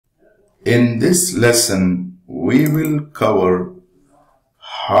In this lesson, we will cover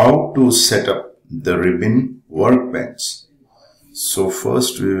how to set up the ribbon workbench. So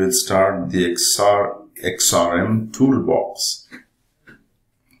first we will start the XRM toolbox.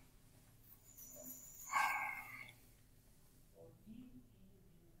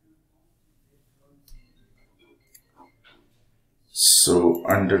 So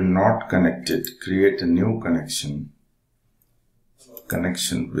under not connected, create a new connection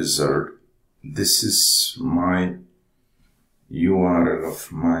wizard. This is my URL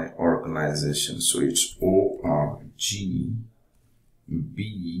of my organization. So it's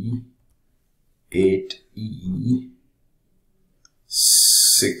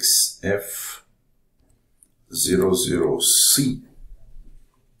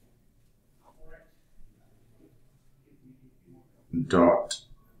Dot.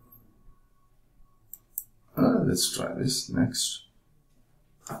 Let's try this next.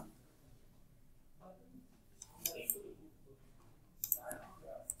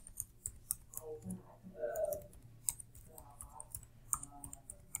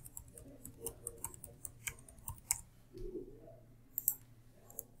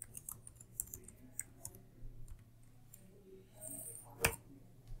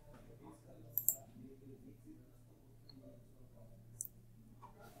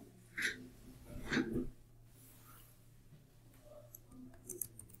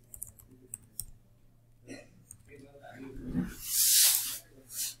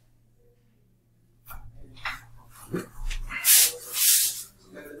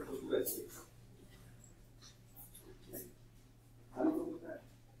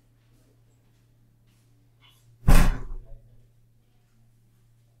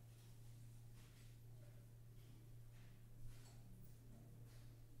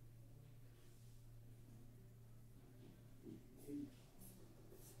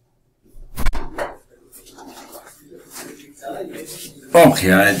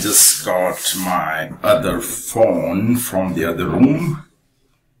 Okay, I just got my other phone from the other room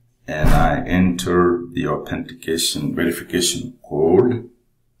and I enter the authentication verification code.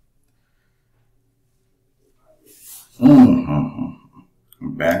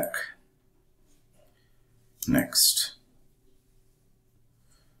 Back. Next.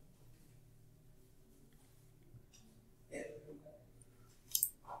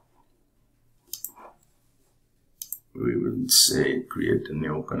 We will say create a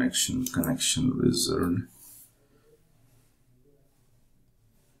new connection wizard.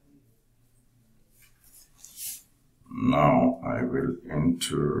 Now I will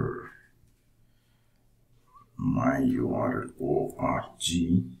enter my URL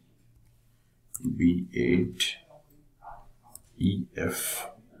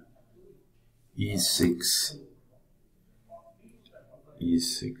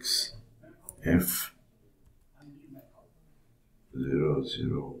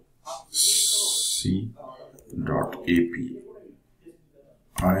dot API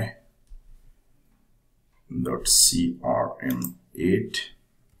dot CRM8.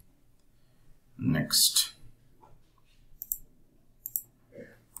 Next.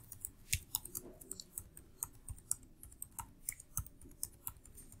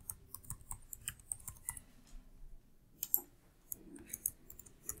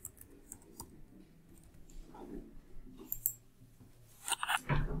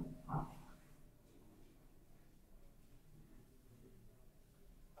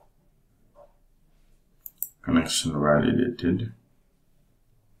 Connection validated.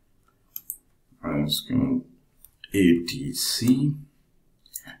 I'm asking ATC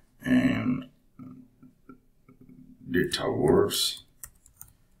and data words.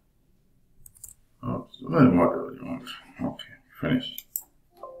 Oh, whatever you want. Okay, finish.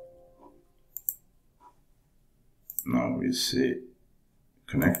 Now we say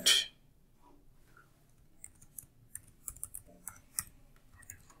connect.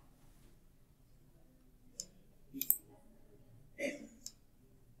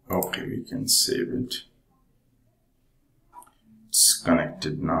 Okay, we can save it. It's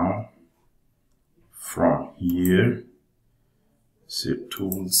connected now. From here, say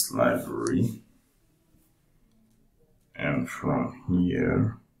tools library, and from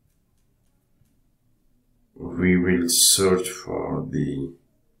here we will search for the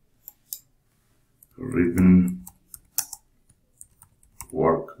ribbon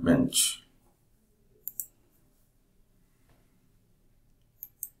workbench.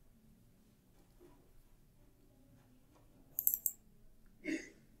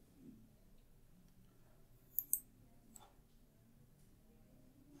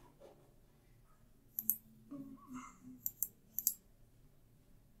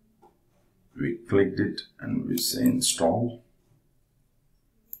 We clicked it and we say install.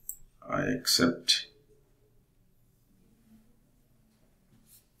 I accept.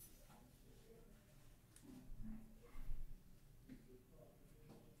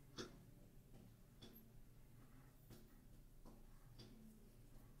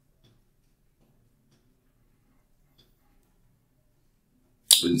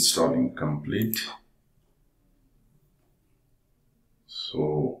 Installing complete.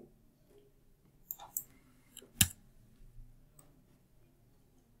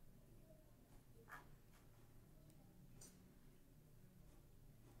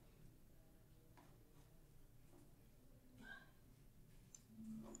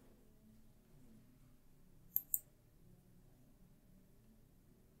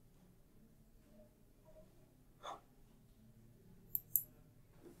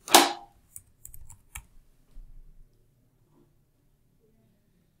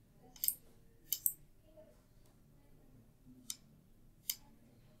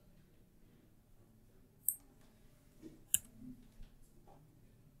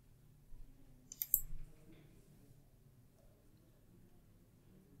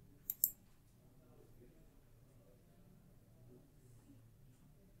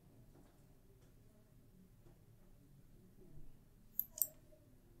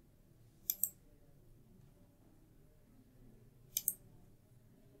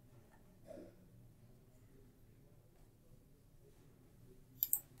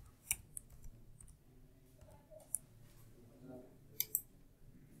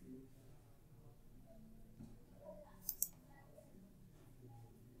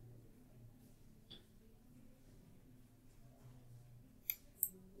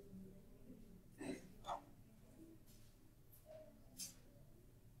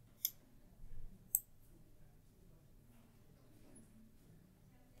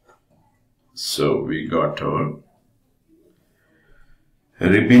 So we got our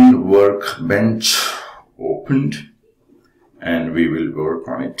ribbon workbench opened and we will work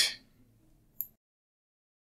on it.